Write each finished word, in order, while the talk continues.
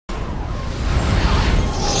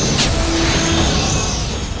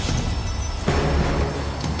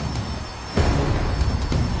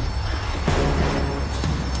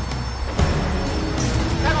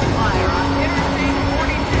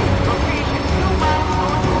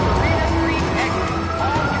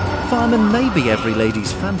Firemen may be every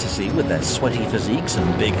lady's fantasy with their sweaty physiques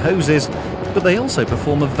and big hoses, but they also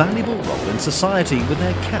perform a valuable role in society with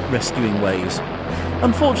their cat rescuing ways.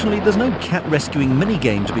 Unfortunately, there's no cat rescuing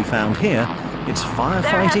minigame to be found here. It's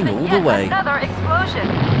firefighting all the way. Another explosion.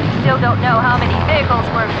 We still don't know how many vehicles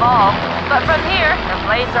were involved, but from here, the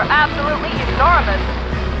flames are absolutely enormous.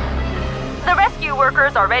 The rescue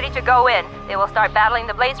workers are ready to go in. They will start battling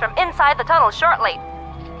the blaze from inside the tunnel shortly.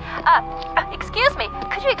 Excuse me,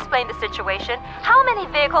 could you explain the situation? How many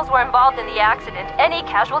vehicles were involved in the accident? Any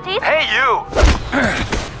casualties? Hey, you!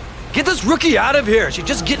 Get this rookie out of here! She's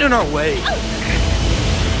just getting in our way.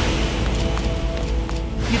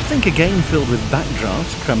 You'd think a game filled with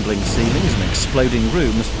backdrafts, crumbling ceilings and exploding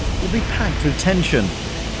rooms would be packed with tension.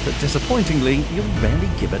 But disappointingly, you'll barely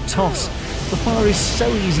give a toss. The fire is so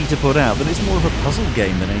easy to put out that it's more of a puzzle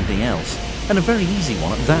game than anything else. And a very easy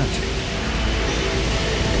one at that.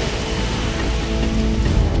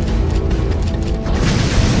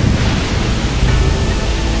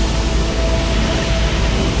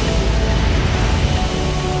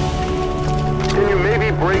 Can you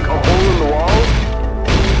maybe break a hole in the wall?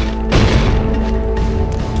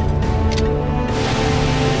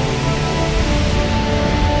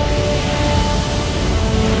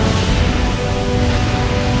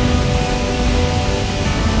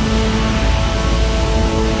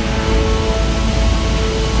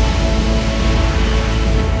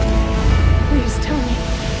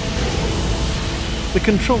 The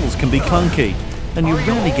controls can be clunky, and you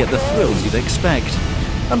rarely get the thrills you'd expect.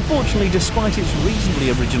 Unfortunately, despite its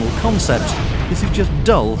reasonably original concept, this is just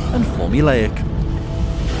dull and formulaic.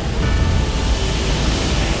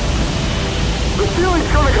 The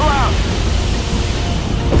ceiling's gonna collapse!